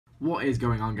What is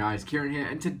going on, guys? Kieran here,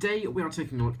 and today we are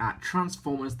taking a look at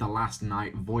Transformers The Last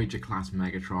Knight Voyager class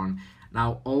Megatron.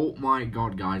 Now, oh my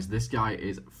god, guys, this guy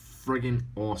is friggin'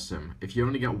 awesome. If you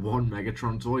only get one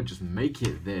Megatron toy, just make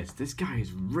it this. This guy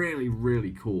is really,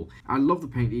 really cool. I love the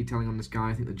paint detailing on this guy.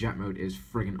 I think the jet mode is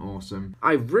friggin' awesome.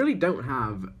 I really don't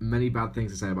have many bad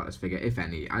things to say about this figure, if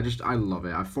any. I love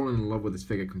it. I've fallen in love with this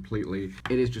figure completely.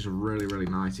 It is just really, really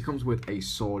nice. It comes with a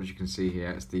sword, as you can see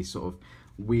here. It's the sort of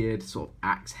weird sort of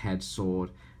axe head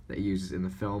sword that he uses in the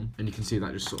film, and you can see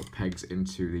that just sort of pegs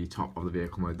into the top of the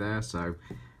vehicle mode there, so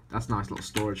that's nice little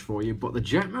storage for you. But the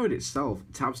jet mode itself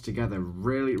tabs together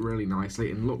really, really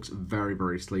nicely and looks very,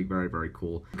 very sleek, very, very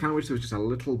cool. I kind of wish there was just a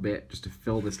little bit just to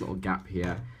fill this little gap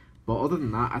here, but other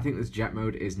than that, I think this jet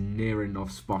mode is near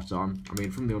enough spot on. I mean,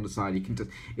 from the underside, you can just,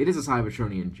 it is a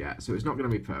Cybertronian jet, so it's not going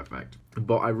to be perfect,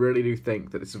 but I really do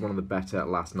think that this is one of the better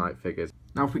Last Knight figures.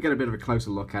 Now, if we get a bit of a closer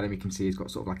look at him, you can see he's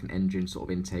got sort of like an engine sort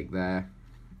of intake there.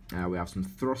 We have some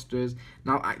thrusters.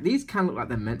 Now, these can look like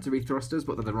they're meant to be thrusters,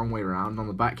 but they're the wrong way around. On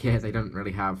the back here, they don't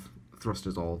really have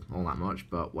thrusters all that much,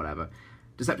 but whatever.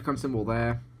 Decepticon symbol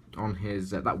there on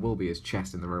his, that will be his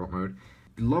chest in the robot mode.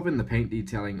 Loving the paint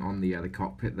detailing on the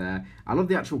cockpit there. I love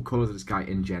the actual colours of this guy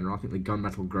in general. I think the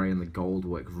gunmetal grey and the gold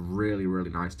work really, really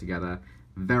nice together.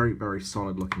 Very, very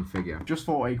solid looking figure. Just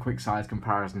for a quick size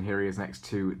comparison, here he is next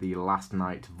to the Last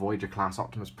Knight Voyager class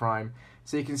Optimus Prime.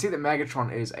 So you can see that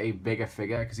Megatron is a bigger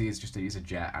figure because he's a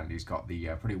jet and he's got the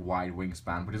pretty wide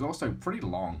wingspan, but he's also pretty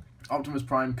long. Optimus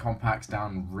Prime compacts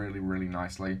down really, really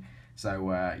nicely.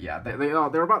 So yeah,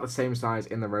 they're about the same size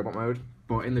in the robot mode,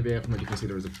 but in the vehicle mode you can see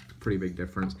there is a pretty big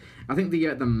difference. I think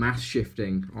the mass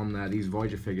shifting on these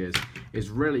Voyager figures is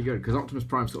really good because Optimus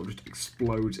Prime sort of just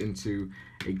explodes into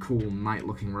a cool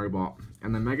knight-looking robot,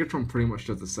 and then Megatron pretty much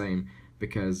does the same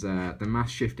because the mass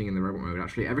shifting in the robot mode,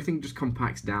 actually everything just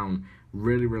compacts down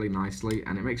really, really nicely,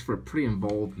 and it makes for a pretty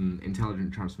involved and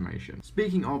intelligent transformation.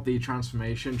 Speaking of the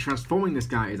transformation, transforming this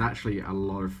guy is actually a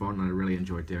lot of fun and I really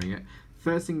enjoy doing it.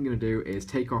 First thing you're going to do is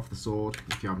take off the sword,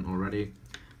 if you haven't already.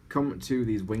 Come to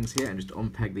these wings here and just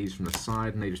unpeg these from the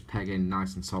side, and they just peg in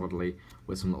nice and solidly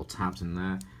with some little tabs in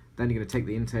there. Then you're going to take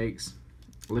the intakes,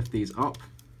 lift these up,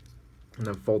 and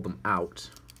then fold them out,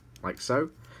 like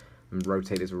so, and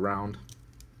rotate this around,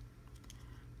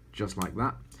 just like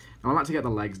that. Now I like to get the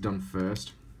legs done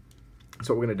first,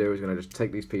 so what we're going to do is we're going to just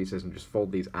take these pieces and just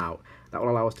fold these out. That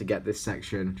will allow us to get this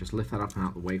section, just lift that up and out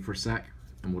of the way for a sec,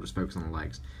 and we'll just focus on the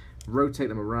legs. Rotate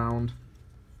them around,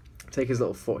 take his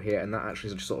little foot here, and that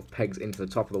actually just sort of pegs into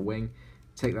the top of the wing.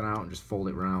 Take that out and just fold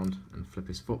it around and flip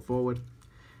his foot forward.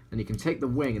 And you can take the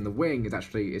wing, and the wing is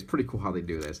actually, it's pretty cool how they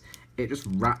do this. It just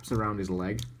wraps around his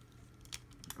leg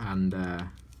and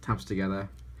tabs together.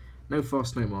 No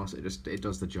fuss, no muss, it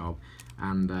does the job.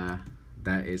 And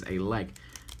there is a leg.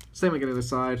 Same again on the other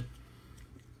side.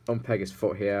 Unpeg his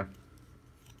foot here,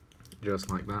 just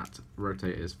like that.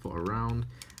 Rotate his foot around,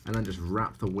 and then just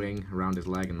wrap the wing around his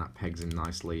leg, and that pegs in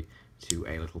nicely to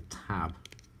a little tab,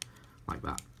 like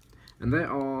that. And there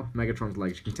are Megatron's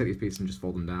legs. You can take these pieces and just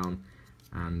fold them down,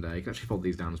 and you can actually fold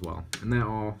these down as well. And there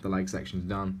are the leg sections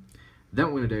done. Then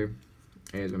what we're going to do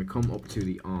is going to come up to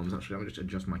the arms. Actually, let me just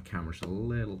adjust my camera just a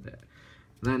little bit.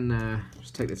 Then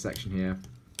just take this section here,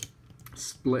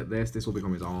 split this will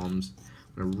become his arms.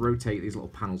 I'm going to rotate these little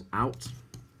panels out,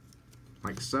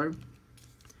 like so.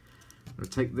 I'm going to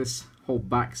take this whole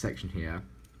back section here,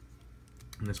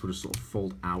 and this will just sort of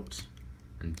fold out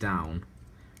and down.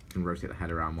 You can rotate the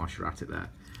head around whilst you're at it there.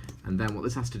 And then what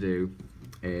this has to do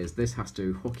is this has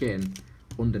to hook in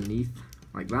underneath,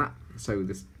 like that. So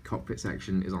this cockpit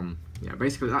section is on,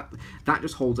 basically that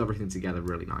just holds everything together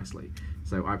really nicely.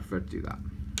 So I prefer to do that.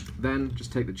 Then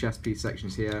just take the chest piece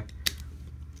sections here,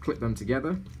 clip them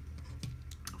together,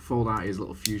 fold out his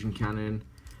little fusion cannon,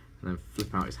 and then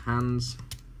flip out his hands.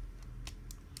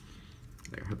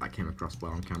 There, I hope that came across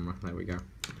well on camera. There we go.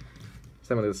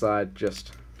 Same on the other side,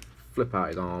 just flip out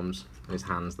his arms and his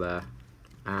hands there.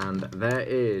 And there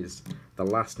is the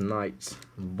Last Knight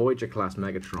Voyager class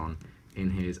Megatron in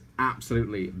his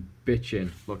absolutely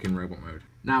bitchin' looking robot mode.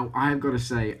 Now, I have got to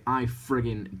say, I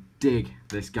friggin' dig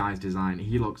this guy's design.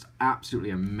 He looks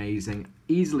absolutely amazing.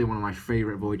 Easily one of my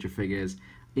favourite Voyager figures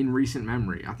in recent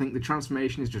memory. I think the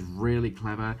transformation is just really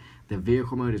clever. The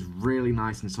vehicle mode is really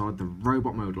nice and solid. The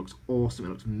robot mode looks awesome. It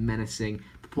looks menacing.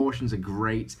 Proportions are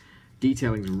great.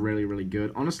 Detailing is really, really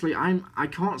good. Honestly, I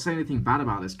can't say anything bad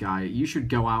about this guy. You should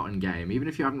go out and get him. Even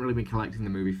if you haven't really been collecting the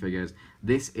movie figures,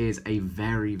 this is a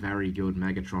very, very good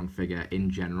Megatron figure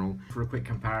in general. For a quick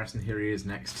comparison, here he is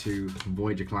next to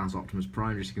Voyager class Optimus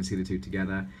Prime, just so you can see the two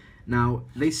together. Now,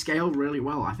 they scale really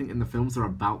well. I think in the films they're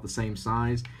about the same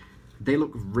size. They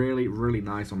look really, really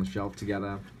nice on the shelf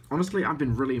together. Honestly, I've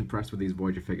been really impressed with these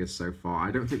Voyager figures so far.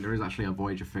 I don't think there is actually a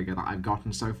Voyager figure that I've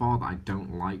gotten so far that I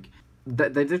don't like.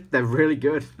 They're really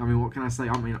good. I mean, what can I say?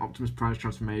 I mean, Optimus Prime's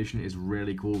transformation is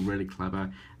really cool, really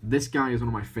clever. This guy is one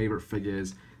of my favourite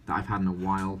figures that I've had in a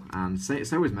while, and so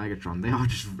is Megatron. They are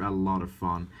just a lot of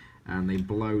fun. And they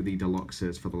blow the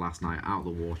Deluxes for the last night out of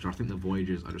the water. I think the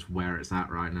Voyagers are just where it's at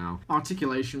right now.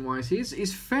 Articulation-wise,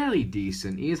 he's fairly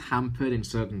decent. He is hampered in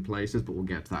certain places, but we'll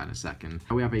get to that in a second.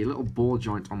 We have a little ball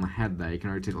joint on the head there. You can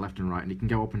rotate it left and right, and you can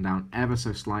go up and down ever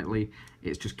so slightly.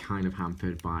 It's just kind of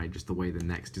hampered by just the way the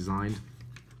neck's designed.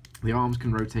 The arms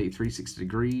can rotate 360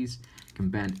 degrees, can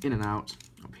bend in and out,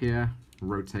 up here,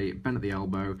 rotate, bend at the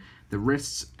elbow. The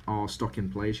wrists are stuck in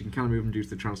place. You can kind of move them due to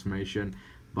the transformation,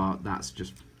 but that's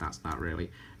that really.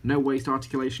 No waist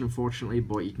articulation, unfortunately,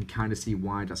 but you can kind of see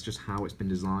why. That's just how it's been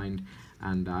designed,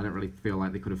 and I don't really feel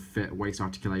like they could have fit waist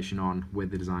articulation on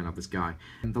with the design of this guy.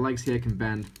 And the legs here can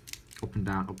bend up and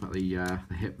down, up at the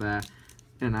hip there,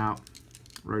 in and out,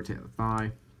 rotate at the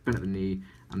thigh, bend at the knee,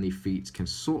 and the feet can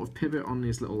sort of pivot on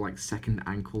this little like second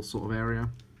ankle sort of area,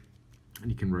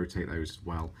 and you can rotate those as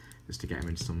well, just to get them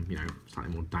into some, you know,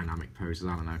 slightly more dynamic poses,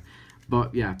 I don't know.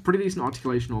 But yeah, pretty decent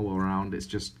articulation all around. It's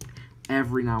just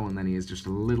every now and then he is just a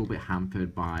little bit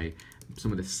hampered by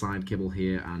some of this side kibble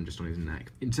here and just on his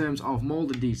neck. In terms of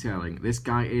mold and detailing, this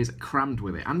guy is crammed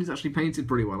with it, and he's actually painted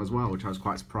pretty well as well, which I was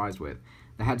quite surprised with.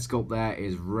 The head sculpt there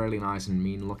is really nice and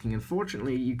mean looking.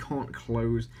 Unfortunately, you can't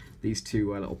close these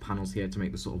two little panels here to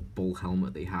make the sort of bull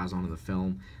helmet that he has on in the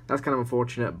film. That's kind of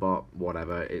unfortunate, but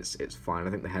whatever, it's fine. I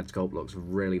think the head sculpt looks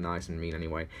really nice and mean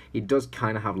anyway. He does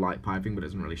kind of have light piping, but it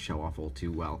doesn't really show off all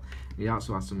too well. He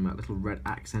also has some little red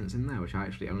accents in there, which I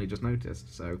actually only just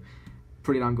noticed, so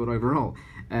pretty damn good overall.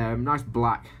 Nice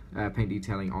black paint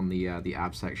detailing on the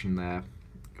ab section there.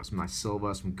 Got some nice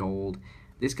silver, some gold.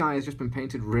 This guy has just been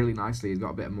painted really nicely. He's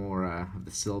got a bit more of the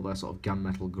silver, sort of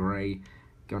gunmetal grey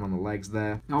going on the legs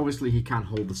there. Obviously, he can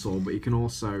hold the sword, but he can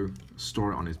also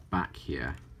store it on his back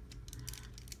here.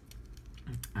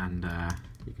 And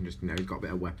you can just, you know, he's got a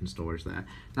bit of weapon storage there.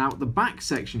 Now, the back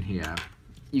section here,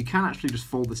 you can actually just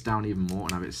fold this down even more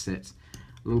and have it sit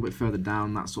a little bit further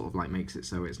down. That sort of like makes it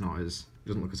so it's not as, it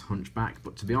doesn't look as hunchback.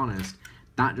 But to be honest,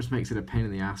 that just makes it a pain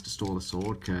in the ass to store the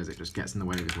sword because it just gets in the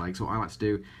way of his legs. So what I like to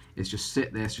do is just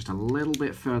sit this just a little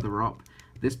bit further up.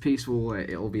 This piece will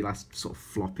it'll be less sort of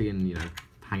floppy and, you know,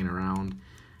 hanging around.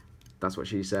 That's what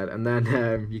she said. And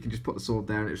then you can just put the sword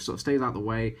there and it just sort of stays out of the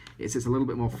way. It sits a little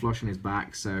bit more flush on his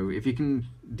back. So if you can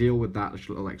deal with that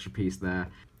little extra piece there,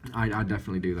 I'd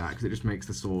definitely do that because it just makes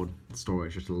the sword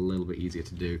storage just a little bit easier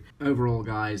to do. Overall,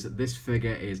 guys, this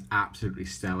figure is absolutely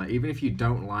stellar. Even if you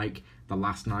don't like The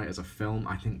Last Night as a film,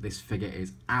 I think this figure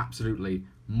is absolutely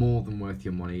more than worth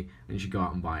your money, and you should go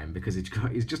out and buy him because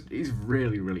he's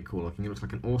really, really cool looking. He looks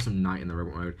like an awesome knight in the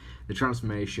robot mode. The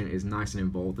transformation is nice and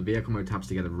involved. The vehicle mode tabs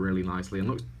together really nicely and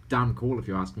looks damn cool if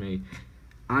you ask me.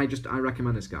 I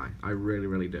recommend this guy. I really,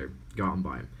 really do. Go out and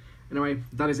buy him. Anyway,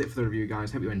 that is it for the review,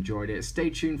 guys. Hope you enjoyed it. Stay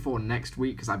tuned for next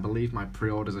week, because I believe my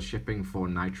pre-orders are shipping for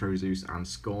Nitro Zeus and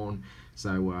Scorn,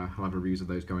 so I'll have reviews of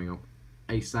those going up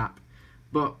ASAP.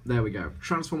 But there we go.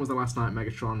 Transformers The Last Night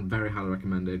Megatron, very highly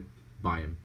recommended. Buy him.